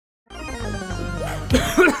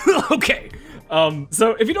Okay,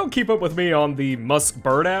 so if you don't keep up with me on the Musk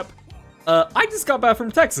Bird app, I just got back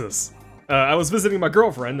from Texas. I was visiting my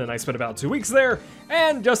girlfriend and I spent about 2 weeks there,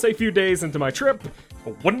 and just a few days into my trip,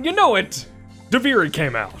 wouldn't you know it, Duviri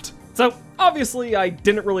came out. So obviously I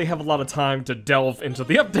didn't really have a lot of time to delve into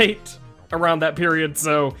the update around that period,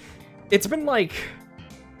 so it's been like,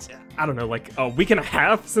 I don't know, like a week and a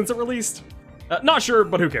half since it released. Not sure,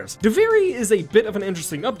 but who cares? Duviri is a bit of an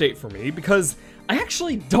interesting update for me because I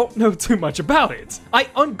actually don't know too much about it. I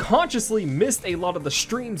unconsciously missed a lot of the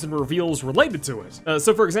streams and reveals related to it.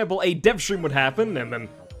 So for example, a dev stream would happen and then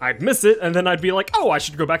I'd miss it and then I'd be like, oh, I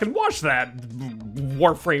should go back and watch that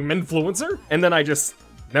Warframe influencer. And then I just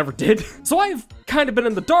never did. So I've kind of been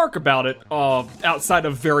in the dark about it, outside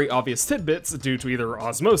of very obvious tidbits due to either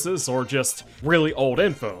osmosis or just really old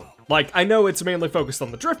info. Like, I know it's mainly focused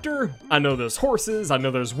on the Drifter, I know there's horses, I know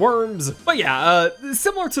there's worms, but yeah,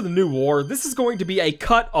 similar to the new war, this is going to be a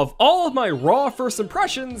cut of all of my raw first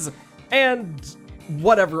impressions and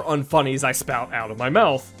whatever unfunnies I spout out of my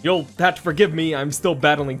mouth. You'll have to forgive me, I'm still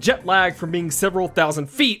battling jet lag from being several thousand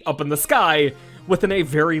feet up in the sky within a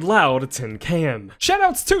very loud tin can.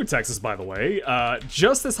 Shoutouts to Texas, by the way,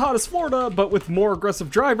 just as hot as Florida, but with more aggressive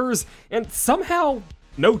drivers, and somehow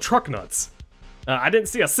no truck nuts. I didn't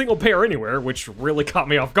see a single pair anywhere, which really caught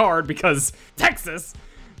me off guard because Texas,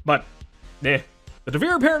 but the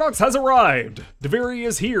Duviri paradox has arrived. Duviri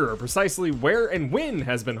is here. Precisely where and when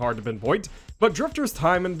has been hard to pinpoint, but Drifter's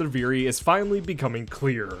time in Duviri is finally becoming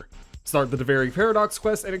clear. Start the Duviri paradox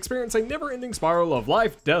quest and experience a never-ending spiral of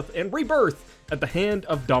life, death, and rebirth at the hand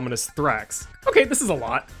of Dominus Thraxx. Okay, this is a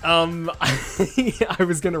lot. I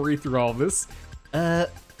was gonna read through all of this.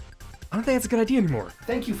 I don't think that's a good idea anymore.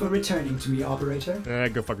 Thank you for returning to me, operator.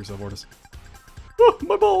 Go fuck yourself, Ortis. Oh,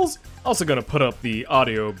 my balls! Also gonna put up the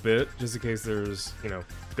audio bit, just in case there's, you know,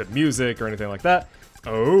 good music or anything like that.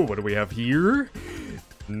 Oh, what do we have here?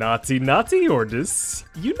 Naughty, naughty, Ortis.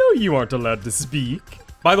 You know you aren't allowed to speak.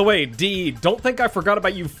 By the way, D, don't think I forgot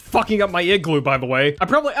about you fucking up my igloo, by the way. I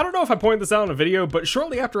don't know if I pointed this out in a video, but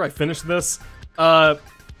shortly after I finished this, a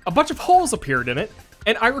bunch of holes appeared in it,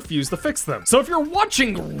 and I refused to fix them. So if you're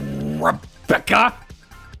watching, Rebecca,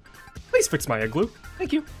 please fix my igloo.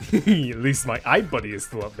 Thank you. At least my iBuddy is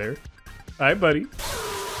still up there. Hi, buddy.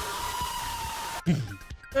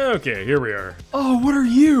 Okay, here we are. Oh, what are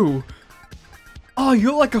you? Oh, you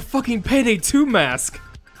look like a fucking Payday 2 mask.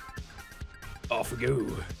 Off we go.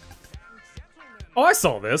 Oh, I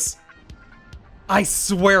saw this. I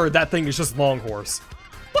swear that thing is just Longhorse.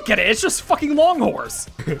 Look at it, it's just fucking Longhorse.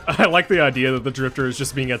 I like the idea that the Drifter is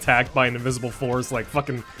just being attacked by an invisible force like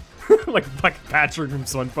fucking, like Patrick from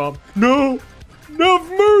SpongeBob. No, have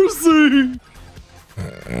mercy.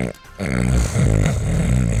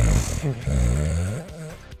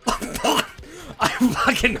 I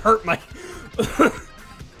fucking hurt my, oh,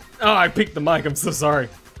 I peeked the mic, I'm so sorry.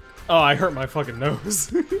 Oh, I hurt my fucking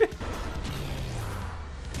nose.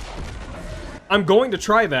 I'm going to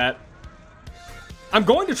try that. I'm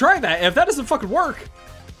going to try that, and if that doesn't fucking work,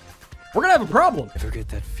 we're gonna have a problem. Ever get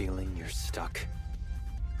that feeling you're stuck,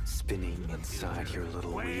 spinning inside your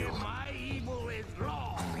little wheel,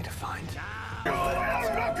 only to find...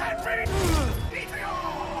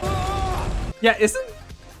 Yeah, isn't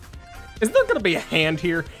there gonna be a hand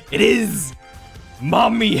here? It is!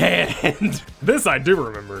 Mommy hand! This I do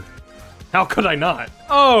remember. How could I not?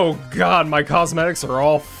 Oh god, my cosmetics are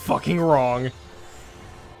all fucking wrong.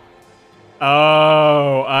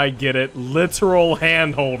 Oh, I get it. Literal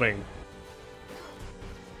hand holding.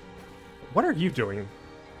 What are you doing?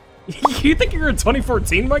 You think you're in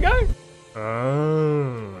 2014, my guy?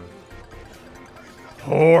 Oh.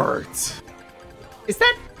 Port. Is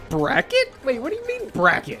that bracket? Wait, what do you mean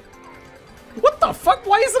bracket? What the fuck?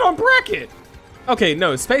 Why is it on bracket? Okay,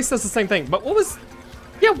 no, space does the same thing, but what was...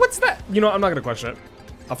 Yeah, what's that? You know what, I'm not gonna question it.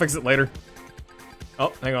 I'll fix it later.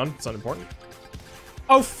 Oh, hang on, it's not important.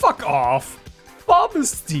 Oh, fuck off!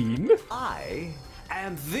 Bombastine? I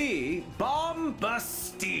am the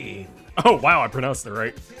Bombastine. Oh, wow, I pronounced it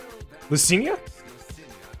right. Lucinia?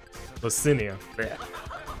 Lucinia. Yeah.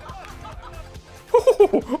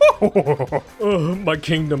 My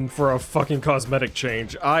kingdom for a fucking cosmetic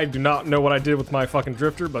change. I do not know what I did with my fucking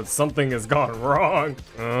Drifter, but something has gone wrong.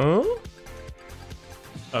 Huh?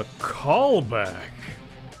 A callback.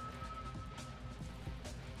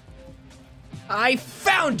 I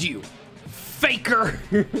found you, faker!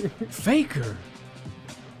 Faker?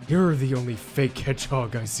 You're the only fake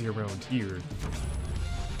hedgehog I see around here.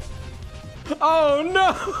 Oh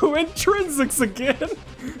no! Intrinsics again!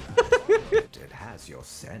 It has your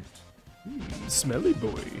scent. Smelly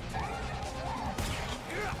boy.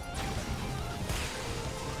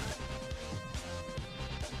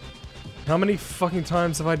 How many fucking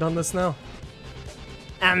times have I done this now?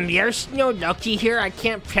 There's no lucky here. I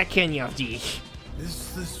can't pick any of these.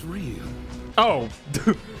 Is this real? Oh,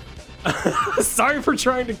 sorry for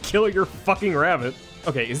trying to kill your fucking rabbit.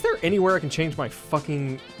 Okay, is there anywhere I can change my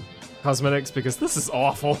fucking cosmetics? Because this is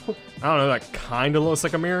awful. I don't know, that kind of looks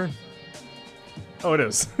like a mirror. Oh, it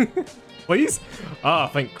is. Please? Ah,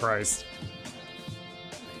 thank Christ.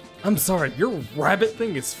 I'm sorry, your rabbit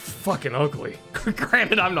thing is fucking ugly.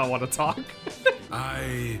 Granted, I'm not one to talk.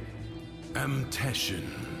 I am Teshin,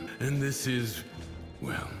 and this is,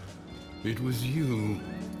 well, it was you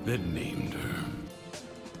that named her.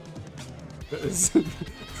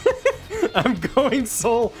 I'm going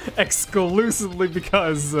Soul exclusively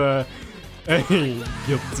because, hey,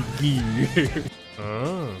 guilty gear.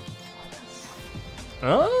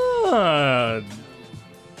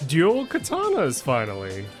 Dual katanas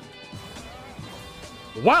finally.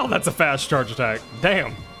 Wow, that's a fast charge attack.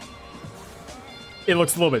 Damn. It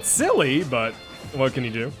looks a little bit silly, but what can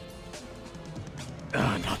you do?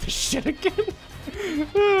 Not this shit again.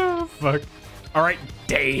 Fuck. All right,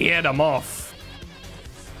 dead, I'm off.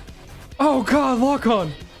 Oh God, lock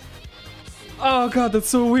on. Oh God, that's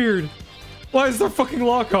so weird. Why is there fucking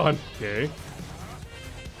lock on? Okay.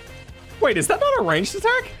 Wait, is that not a ranged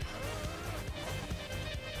attack?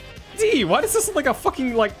 D, why does this look like a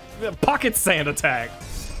fucking, like, pocket sand attack?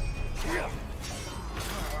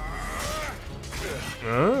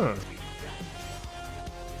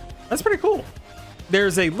 That's pretty cool.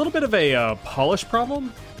 There's a little bit of a polish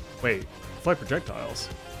problem. Wait, flight projectiles.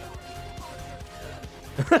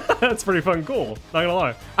 That's pretty fucking cool, not gonna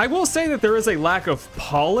lie. I will say that there is a lack of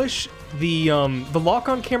polish. The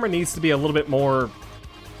lock-on camera needs to be a little bit more...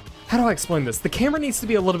 How do I explain this? The camera needs to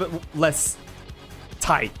be a little bit less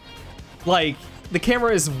tight. Like, the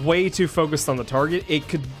camera is way too focused on the target. It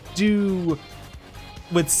could do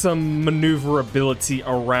with some maneuverability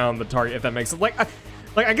around the target, if that makes sense.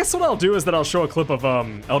 Like I guess what I'll do is that I'll show a clip of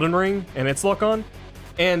Elden Ring and its lock-on.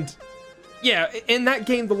 And yeah, in that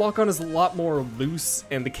game, the lock-on is a lot more loose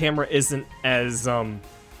and the camera isn't as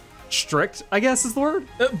strict, I guess is the word.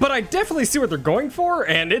 But I definitely see what they're going for,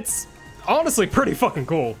 and it's honestly pretty fucking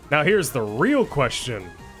cool. Now here's the real question.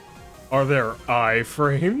 Are there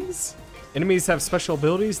iframes? Enemies have special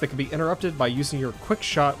abilities that can be interrupted by using your quick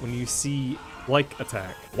shot when you see like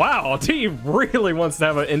attack. Wow, T really wants to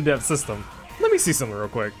have an in-depth system. Let me see something real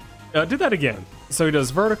quick. Do that again. So he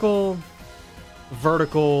does vertical,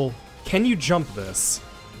 vertical. Can you jump this?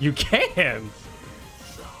 You can.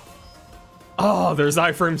 Oh, there's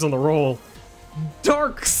iframes on the roll.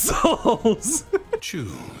 Dark Souls.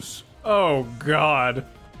 Choose. Oh God.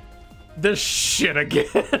 This shit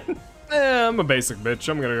again. I'm a basic bitch.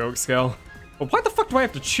 I'm gonna go scale. But why the fuck do I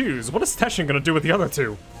have to choose? What is Teshin gonna do with the other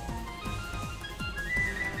two?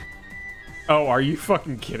 Oh, are you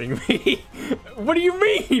fucking kidding me? What do you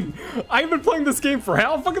mean? I've been playing this game for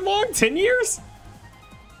how fucking long? 10 years?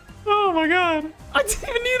 Oh my God. I didn't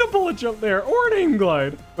even need a bullet jump there or an aim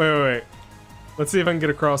glide. Wait. Let's see if I can get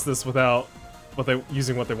across this without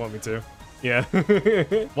using what they want me to. Yeah.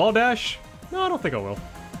 Wall dash? No, I don't think I will.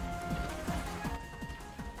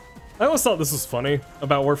 I always thought this was funny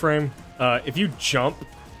about Warframe. If you jump,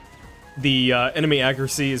 the enemy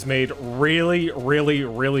accuracy is made really, really,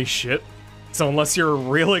 really shit. So unless you're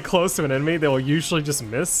really close to an enemy, they'll usually just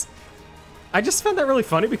miss. I just found that really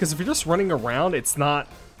funny because if you're just running around, it's not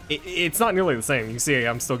nearly the same. You see,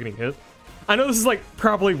 I'm still getting hit. I know this is like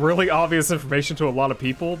probably really obvious information to a lot of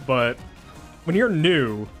people, but when you're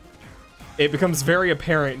new, it becomes very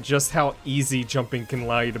apparent just how easy jumping can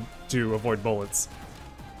allow you to avoid bullets.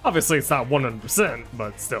 Obviously, it's not 100%,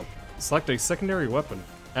 but still. Select a secondary weapon.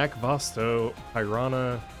 Ak Vasto,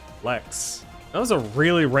 Pirana, Lex. That was a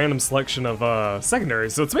really random selection of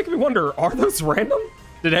secondaries, so it's making me wonder, are those random?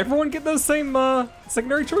 Did everyone get those same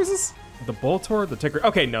secondary choices? The Boltor, the Tigger.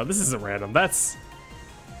 Okay, no, this isn't random. That's...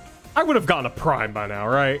 I would have gotten a Prime by now,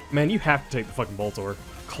 right? Man, you have to take the fucking Boltor.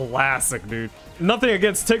 Classic, dude. Nothing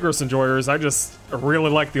against Tigris enjoyers, I just really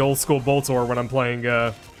like the old school Boltor when I'm playing,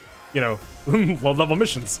 you know, low-level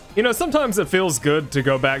missions. You know, sometimes it feels good to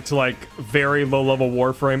go back to, like, very low-level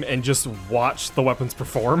Warframe and just watch the weapons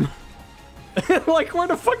perform. Like, where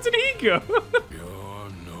the fuck did he go? You're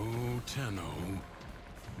no Tenno,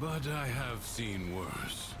 but I have seen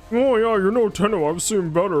worse. Oh yeah, you're no Tenno, I've seen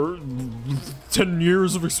better. 10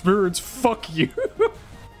 years of experience, fuck you.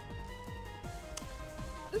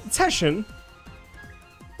 Teshin,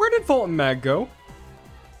 where did Volt and Mag go?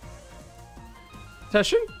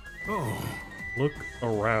 Teshin? Oh. Look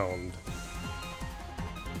around.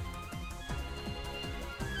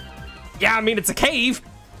 Yeah, I mean, it's a cave.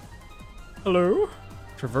 Hello?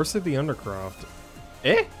 Traversing the Undercroft.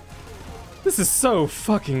 Eh? This is so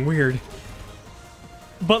fucking weird.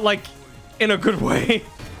 But like, in a good way.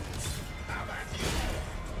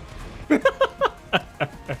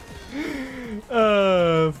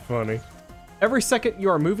 Funny. Every second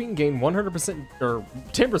you are moving, gain 100% or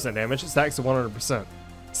 10% damage. It stacks to 100%.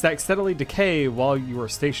 Stacks steadily decay while you are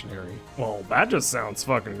stationary. Well, that just sounds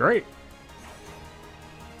fucking great.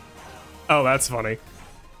 Oh, that's funny.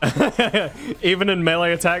 Even in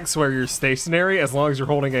melee attacks where you're stationary, as long as you're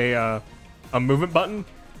holding a movement button,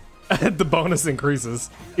 the bonus increases,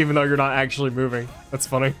 even though you're not actually moving. That's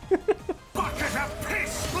funny. Bucket of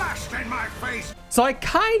piss splashed in my face! So I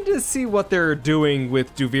kind of see what they're doing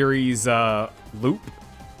with Duviri's loop.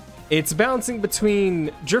 It's bouncing between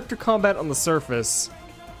drifter combat on the surface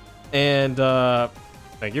and,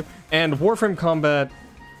 thank you, and Warframe combat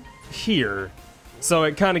here. So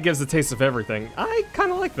it kind of gives a taste of everything. I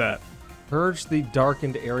kind of like that. Purge the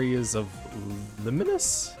darkened areas of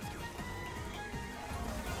Luminous?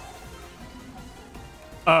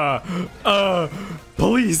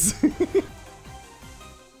 Please.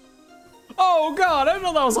 Oh god, I didn't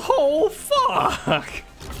know that was a hole. Fuck.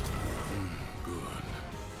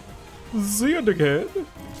 Good. See you, dickhead.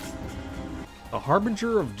 A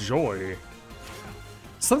Harbinger of Joy.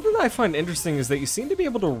 Something that I find interesting is that you seem to be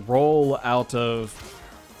able to roll out of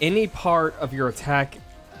any part of your attack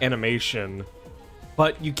animation,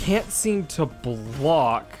 but you can't seem to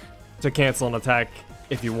block to cancel an attack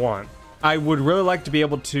if you want. I would really like to be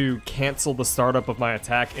able to cancel the startup of my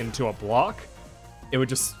attack into a block. It would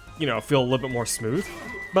just, you know, feel a little bit more smooth,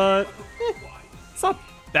 but it's not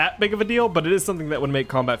that big of a deal, but it is something that would make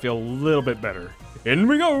combat feel a little bit better. In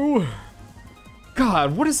we go!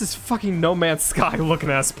 God, what is this fucking No Man's Sky looking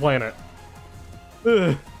ass planet?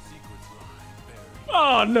 Ugh.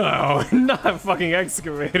 Oh no, not fucking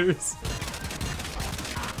excavators.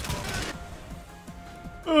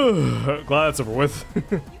 Ugh, glad that's over with.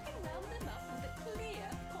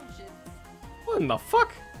 What in the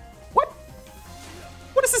fuck? What?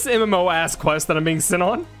 What is this MMO ass quest that I'm being sent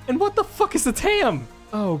on? And what the fuck is the TAM?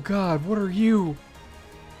 Oh god, what are you?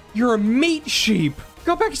 You're a meat sheep.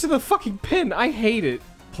 Go back to the fucking pen. I hate it.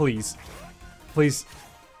 Please. Please.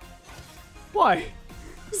 Why?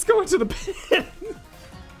 Just go into the pen.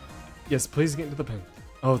 Yes, please get into the pen.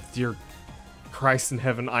 Oh, dear Christ in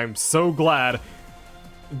heaven. I'm so glad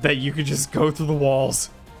that you could just go through the walls.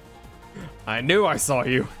 I knew I saw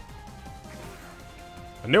you.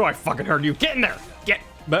 I knew I fucking heard you. Get in there. Get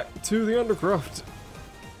back to the Undercroft.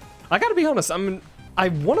 I gotta be honest. I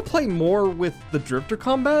want to play more with the drifter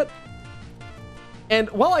combat. And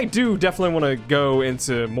while I do definitely want to go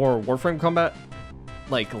into more Warframe combat,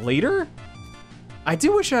 like, later, I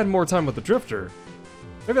do wish I had more time with the drifter.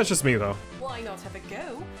 Maybe that's just me, though. Why not have a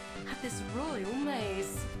go at this royal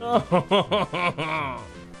maze?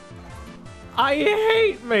 I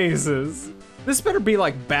hate mazes. This better be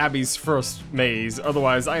like Babby's first maze,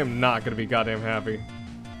 otherwise I am not gonna be goddamn happy.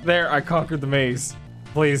 There, I conquered the maze.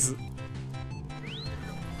 Please.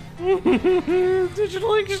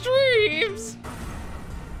 Digital extremes!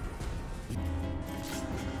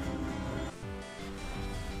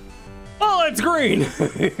 Oh, it's green!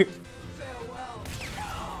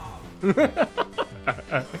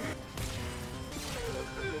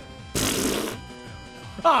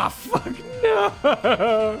 Ah, fuck, no!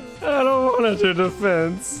 I don't want to do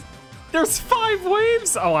defense. There's 5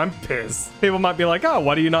 waves? Oh, I'm pissed. People might be like, oh,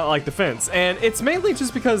 why do you not like defense? And it's mainly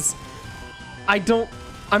just because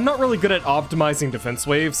I'm not really good at optimizing defense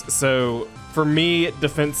waves, so for me,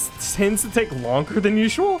 defense tends to take longer than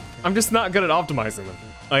usual. I'm just not good at optimizing them.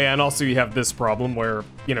 Oh yeah, and also you have this problem where,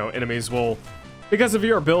 you know, enemies will, because of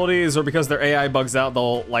your abilities or because their AI bugs out,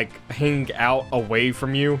 they'll, like, hang out away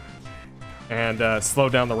from you and slow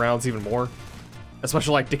down the rounds even more.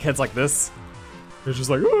 Especially, like, dickheads like this. They're just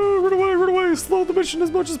like, oh, run away, slow the mission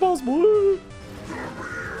as much as possible.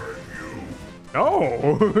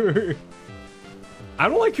 No! I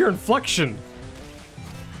don't like your inflection.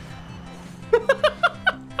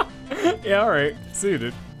 Yeah, alright. See you,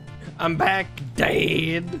 dude. I'm back,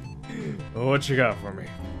 Dad. What you got for me?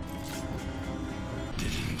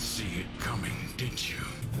 Didn't see it coming, did you?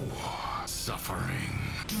 Suffering.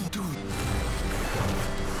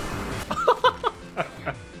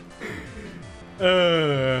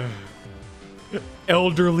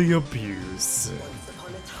 Elderly abuse.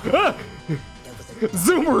 Ah!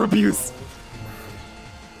 Zoomer abuse.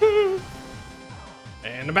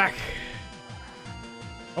 And I'm back.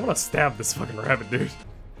 I'm gonna stab this fucking rabbit, dude.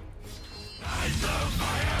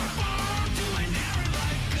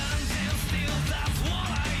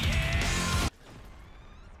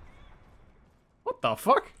 What What the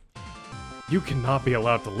fuck? You cannot be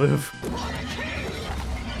allowed to live.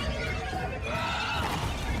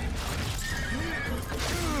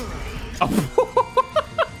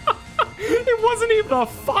 It wasn't even a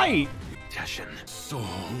fight. So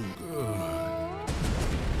good.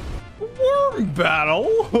 Worm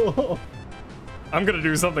battle? I'm gonna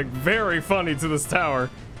do something very funny to this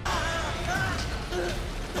tower.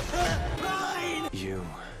 You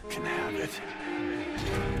can have it.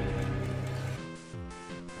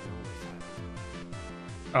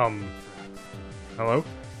 Hello?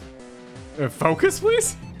 Focus,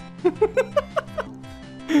 please?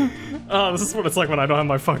 Oh, this is what it's like when I don't have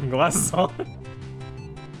my fucking glasses on.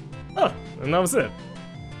 Oh, and that was it.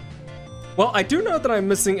 Well, I do know that I'm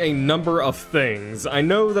missing a number of things. I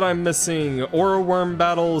know that I'm missing aura worm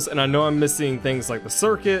battles, and I know I'm missing things like the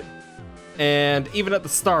circuit. And even at the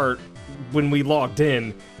start, when we logged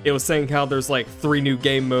in, it was saying how there's like 3 new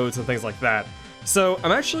game modes and things like that. So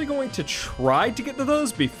I'm actually going to try to get to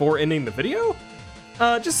those before ending the video.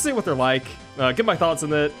 Just to see what they're like, get my thoughts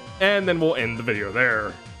on it, and then we'll end the video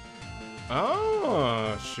there.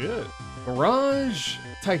 Oh, shit. Mirage,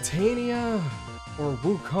 Titania, or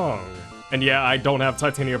Wukong. And yeah, I don't have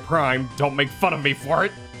Titania Prime. Don't make fun of me for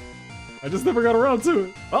it. I just never got around to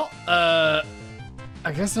it. Well, I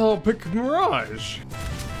guess I'll pick Mirage.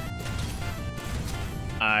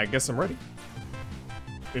 I guess I'm ready.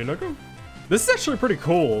 Here I go. This is actually pretty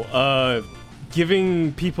cool.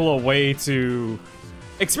 Giving people a way to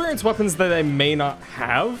experience weapons that they may not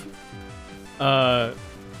have.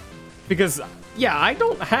 Because, yeah, I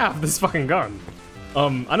don't have this fucking gun.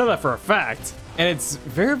 I know that for a fact. And it's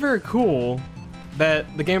very, very cool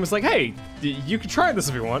that the game is like, hey, you can try this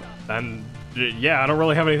if you want. And yeah, I don't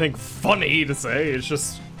really have anything funny to say. It's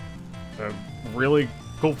just a really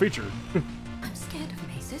cool feature. I'm scared of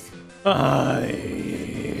mazes.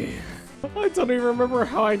 I don't even remember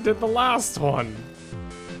how I did the last one.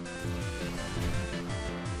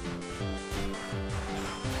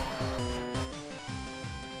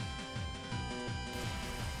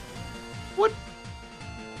 What?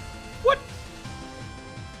 What?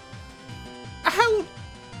 How?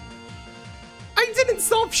 I didn't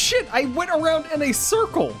stop shit. I went around in a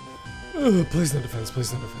circle. Please no defense,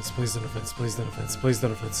 please no defense, please no defense, please no defense, please no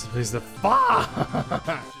defense, please no.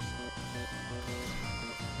 Fuck!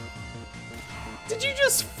 Did you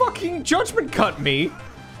just fucking judgment cut me?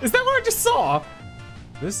 Is that what I just saw?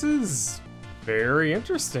 This is very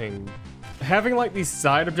interesting. Having like these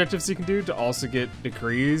side objectives you can do to also get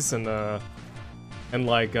decrees and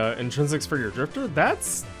like intrinsics for your drifter,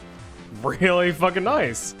 that's really fucking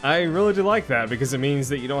nice. I really do like that because it means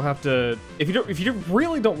that you don't have to, if you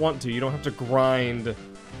really don't want to, you don't have to grind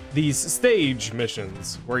these stage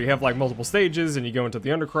missions where you have like multiple stages and you go into the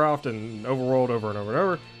Undercroft and Overworld over and over and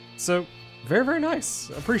over. So very, very nice.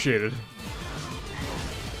 Appreciated.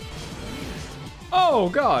 Oh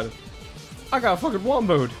god, I got fucking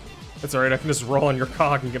womboed. That's alright, I can just roll on your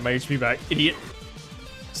cock and get my HP back, idiot.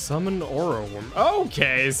 Summon Aura Worm.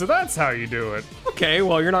 Okay, so that's how you do it. Okay,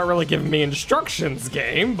 well, you're not really giving me instructions,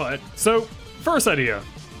 game, but... So, first idea.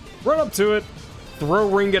 Run up to it, throw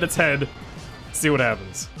a ring at its head, see what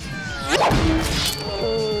happens.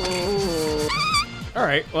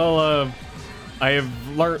 Alright, well, I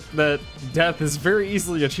have learned that death is very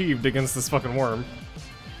easily achieved against this fucking worm.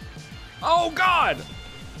 Oh, God!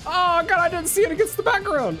 Oh, God, I didn't see it against the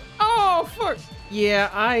background! Oh, fuck! Yeah,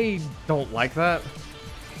 I don't like that.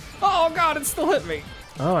 Oh god, it still hit me.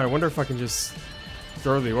 Oh, I wonder if I can just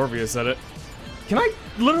throw the Orpheus at it. Can I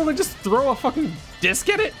literally just throw a fucking disc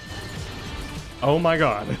at it? Oh my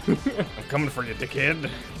god. I'm coming for you,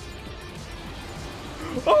 dickhead.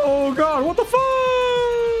 Oh god, what the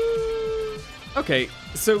fuck? Okay,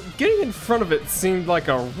 so getting in front of it seemed like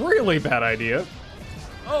a really bad idea.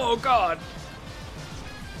 Oh god.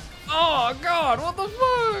 Oh god, what the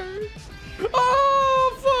fuck?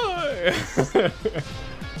 Oh fuck!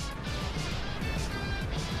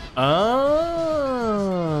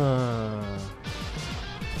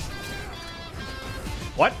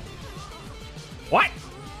 What? What?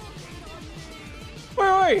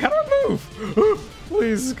 Wait, how do I move?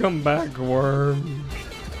 Please come back, worm.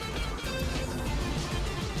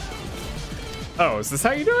 Oh, is this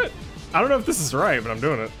how you do it? I don't know if this is right, but I'm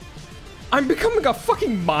doing it. I'm becoming a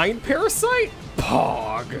fucking mind parasite?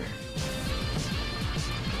 Pog.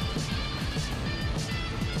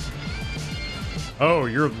 Oh,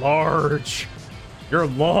 you're large. You're a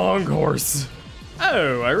long horse.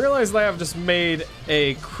 Oh, I realized I have just made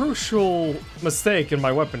a crucial mistake in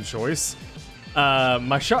my weapon choice.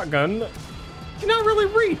 My shotgun cannot really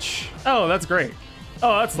reach. Oh, that's great.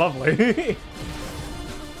 Oh, that's lovely.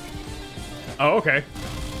 Oh, okay.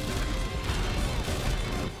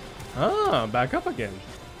 Ah, back up again.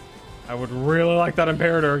 I would really like that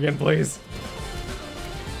Imperator again, please.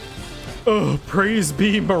 Oh, praise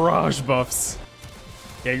be Mirage buffs.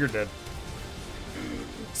 Yeah, you're dead.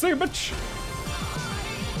 See ya, bitch.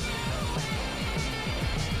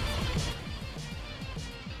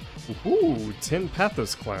 Ooh, 10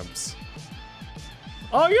 Pathos clamps.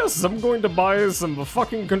 Oh yes, I'm going to buy some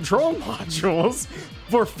fucking control modules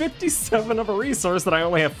for 57 of a resource that I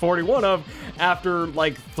only have 41 of after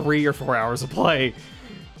like 3 or 4 hours of play.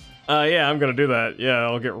 Yeah, I'm gonna do that. Yeah,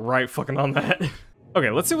 I'll get right fucking on that. Okay,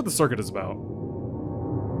 let's see what the circuit is about.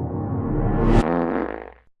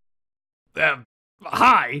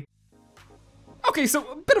 Hi. Okay, so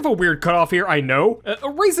a bit of a weird cutoff here, I know. A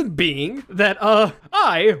reason being that,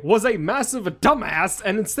 I was a massive dumbass,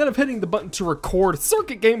 and instead of hitting the button to record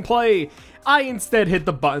circuit gameplay, I instead hit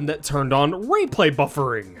the button that turned on replay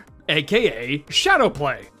buffering, aka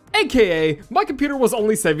shadowplay. AKA, my computer was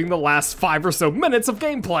only saving the last 5 or so minutes of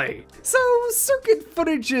gameplay. So, circuit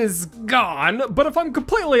footage is gone, but if I'm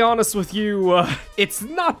completely honest with you, it's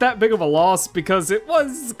not that big of a loss because it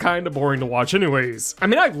was kind of boring to watch anyways. I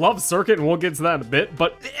mean, I love circuit and we'll get to that in a bit,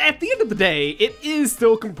 but at the end of the day, it is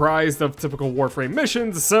still comprised of typical Warframe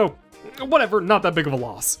missions, so whatever, not that big of a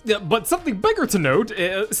loss. But something bigger to note,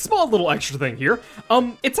 a small little extra thing here,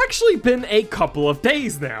 it's actually been a couple of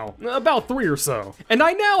days now, about 3 or so, and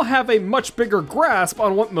I now have a much bigger grasp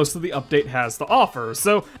on what most of the update has to offer,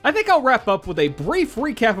 so I think I'll wrap up with a brief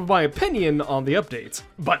recap of my opinion on the update.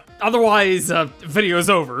 But otherwise, video's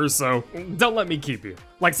over, so don't let me keep you.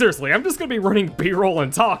 Like seriously, I'm just gonna be running B-roll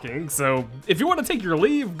and talking, so if you want to take your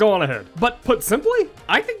leave, go on ahead. But put simply,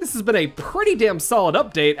 I think this has been a pretty damn solid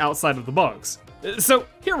update outside of the bugs. So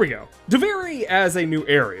here we go. Duviri as a new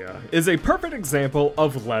area is a perfect example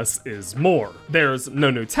of less is more. There's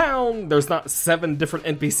no new town, there's not 7 different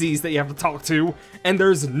NPCs that you have to talk to, and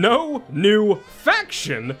there's no new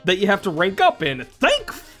faction that you have to rank up in.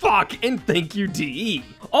 Thank fuck and thank you DE.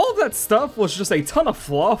 All of that stuff was just a ton of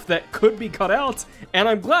fluff that could be cut out, and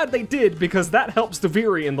I'm glad they did because that helps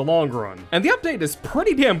Duviri in the long run. And the update is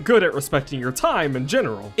pretty damn good at respecting your time in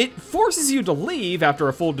general. It forces you to leave after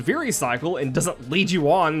a full Duviri cycle and doesn't lead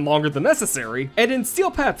you on longer than necessary, and in Steel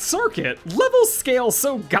Path Circuit, levels scale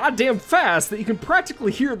so goddamn fast that you can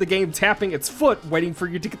practically hear the game tapping its foot waiting for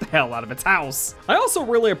you to get the hell out of its house. I also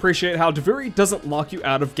really appreciate how Duviri doesn't lock you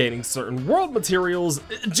out of gaining certain world materials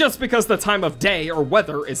just because the time of day or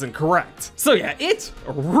weather isn't correct. So yeah, it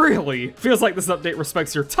really feels like this update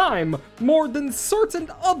respects your time more than certain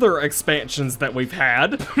other expansions that we've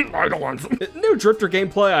had. I don't want them. New Drifter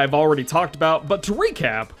gameplay I've already talked about, but to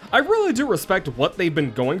recap, I really do respect what they've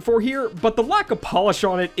been going for here, but the lack of polish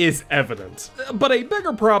on it is evident. But a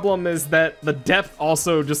bigger problem is that the depth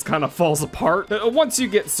also just kind of falls apart once you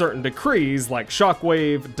get certain decrees like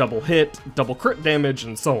shockwave, double hit, double crit damage,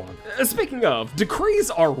 and so on. Speaking of,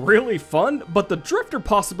 decrees are really fun, but the Drifter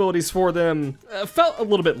possibilities for them felt a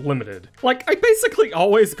little bit limited. Like, I basically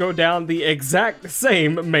always go down the exact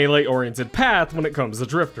same melee-oriented path when it comes to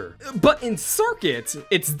Drifter. But in Circuit,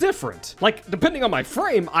 it's different. Like, depending on my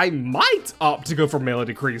frame, I might opt to go for melee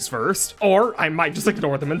decrees first, or I might just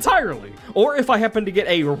ignore them entirely. Or if I happen to get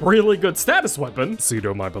a really good status weapon,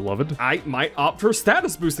 pseudo my beloved, I might opt for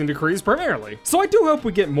status boosting decrees primarily. So I do hope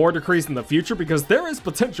we get more decrees in the future because there is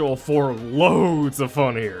potential for loads of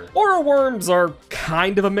fun here. Aura worms are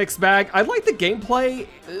kind of a mixed bag. I like the gameplay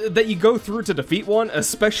that you go through to defeat one,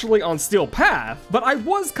 especially on Steel Path, but I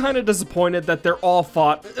was kind of disappointed that they're all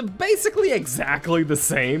fought basically exactly the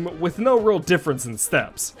same with no real difference in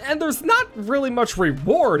steps. And there's not really much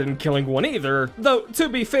reward in killing one either, though to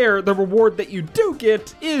be fair, the reward that you do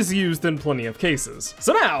get is used in plenty of cases.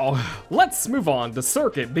 So now, let's move on to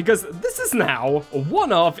Circuit because this is now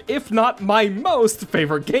one of, if not my most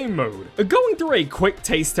favorite game mode. Going through a quick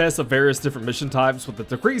taste test of various different mission types with the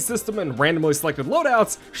decree system and randomly selected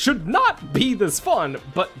loadouts should not be this fun,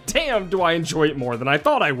 but damn do I enjoy it more than I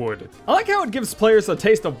thought I would. I like how it gives players a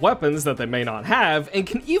taste of weapons that they may not have, and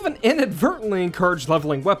can even inadvertently encourage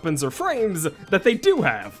leveling weapons or frames that they do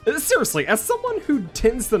have. Seriously, as someone who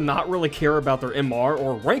tends to not really care about their MR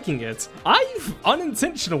or ranking it, I've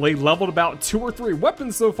unintentionally leveled about 2 or 3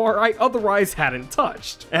 weapons so far I otherwise hadn't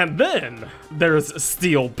touched. And then there's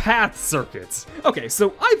Steel Path Circuits. Okay,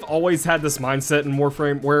 so I've always had this mindset in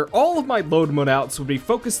Warframe where all of my load loadouts would be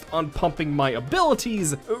focused on pumping my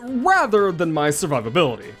abilities rather than my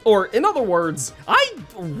survivability. Or in other words, I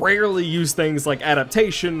rarely use things like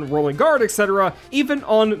adaptation, rolling guard, etc., even even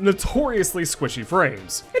on notoriously squishy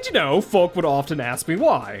frames. And you know, folk would often ask me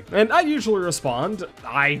why, and I usually respond,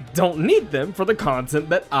 I don't need them for the content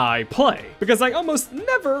that I play, because I almost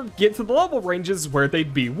never get to the level ranges where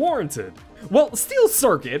they'd be warranted. Well, Steel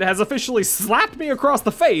Circuit has officially slapped me across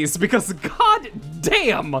the face because god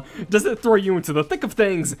damn does it throw you into the thick of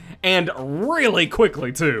things, and really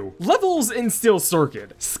quickly too. Levels in Steel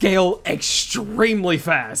Circuit scale extremely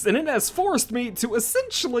fast, and it has forced me to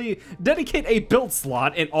essentially dedicate a build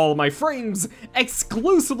slot in all of my frames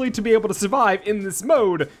exclusively to be able to survive in this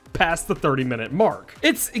mode past the 30-minute mark.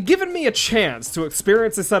 It's given me a chance to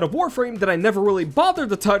experience a side of Warframe that I never really bothered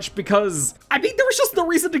to touch because, I mean, there was just no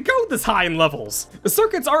reason to go this high in levels. The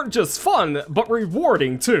circuits aren't just fun, but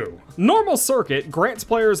rewarding too. Normal Circuit grants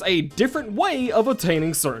players a different way of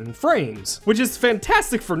attaining certain frames, which is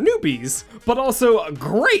fantastic for newbies, but also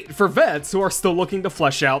great for vets who are still looking to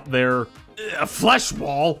flesh out their flesh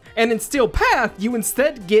wall. And in Steel Path, you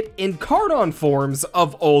instead get Incarnon forms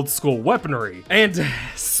of old school weaponry. And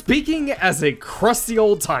speaking as a crusty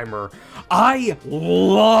old timer, I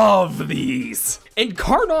love these.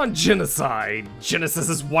 Incarnon Genocide, Genesis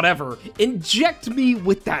is whatever, inject me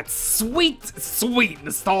with that sweet, sweet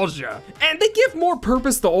nostalgia. And they give more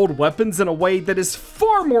purpose to old weapons in a way that is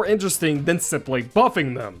far more interesting than simply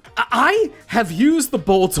buffing them. I have used the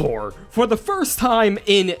Boltor for the first time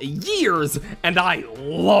in years, and I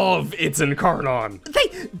love its Incarnon.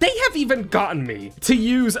 They have even gotten me to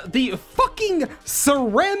use the fucking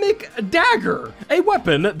ceramic dagger, a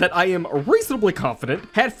weapon that I am reasonably confident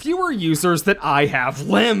had fewer users than I have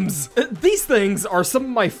limbs. These things are some of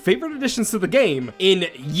my favorite additions to the game in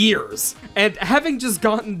years, and having just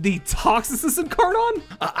gotten the Toxicus Incarnon,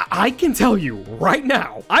 I can tell you right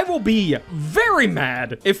now, I will be very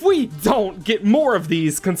mad if we don't get more of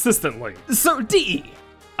these consistently. So DE,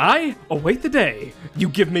 I await the day you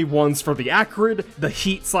give me ones for the Acrid, the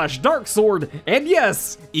Heat/Dark Sword, and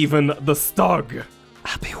yes, even the Stug.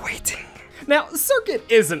 I'll be waiting. Now, Circuit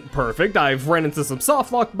isn't perfect. I've ran into some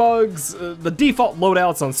softlock bugs. The default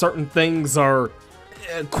loadouts on certain things are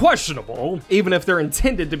questionable, even if they're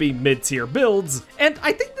intended to be mid-tier builds, and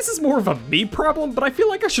I think this is more of a me problem, but I feel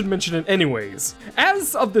like I should mention it anyways.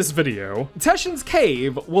 As of this video, Teshin's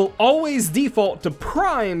Cave will always default to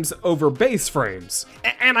primes over base frames,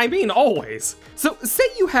 and I mean always. So say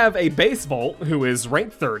you have a base vault who is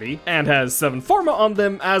rank 30 and has 7 Forma on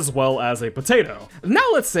them as well as a potato. Now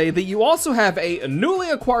let's say that you also have a newly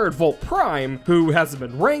acquired vault prime who hasn't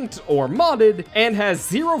been ranked or modded and has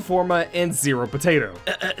 0 Forma and 0 potato.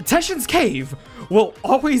 Teshin's Cave will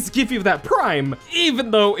always give you that prime, even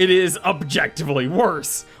though it is objectively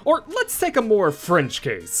worse. Or let's take a more French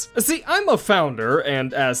case. See, I'm a founder,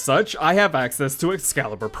 and as such, I have access to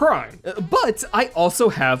Excalibur Prime. But I also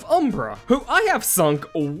have Umbra, who I have sunk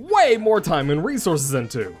way more time and resources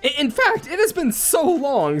into. In fact, it has been so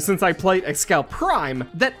long since I played Excal Prime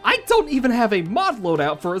that I don't even have a mod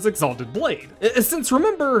loadout for his Exalted Blade. Since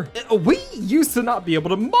remember, we used to not be able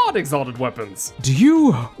to mod Exalted weapons. Do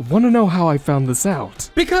you want to know how I found this out?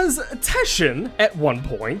 Because Teshin, at one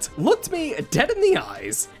point, looked me dead in the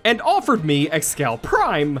eyes and offered me Excal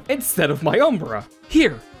Prime instead of my Umbra.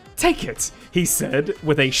 Here, take it, he said,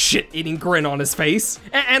 with a shit-eating grin on his face.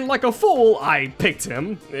 And like a fool, I picked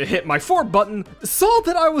him, hit my 4 button, saw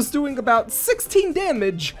that I was doing about 16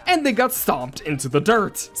 damage, and then got stomped into the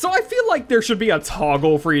dirt. So I feel like there should be a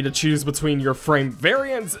toggle for you to choose between your frame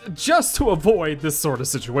variants just to avoid this sort of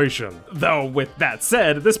situation. Though with that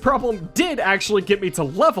said, this problem did actually get me to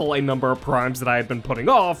level a number of primes that I had been putting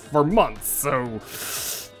off for months, so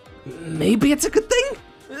maybe it's a good thing?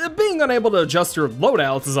 Being unable to adjust your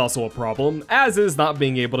loadouts is also a problem, as is not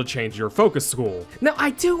being able to change your focus school. Now,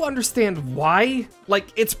 I do understand why. Like,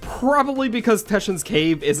 it's probably because Teshin's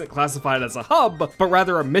Cave isn't classified as a hub, but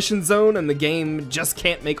rather a mission zone, and the game just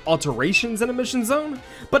can't make alterations in a mission zone.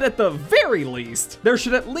 But at the very least, there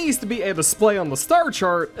should at least be a display on the star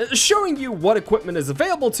chart showing you what equipment is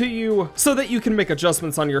available to you, so that you can make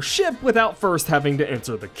adjustments on your ship without first having to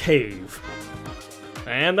enter the cave.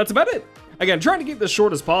 And that's about it. Again, trying to keep this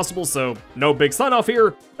short as possible, so no big sign off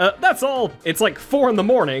here. That's all. It's like 4 in the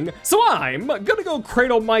morning, so I'm gonna go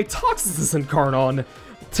cradle my Toxicus Incarnon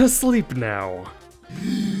to sleep now.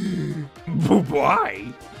 Bye-bye.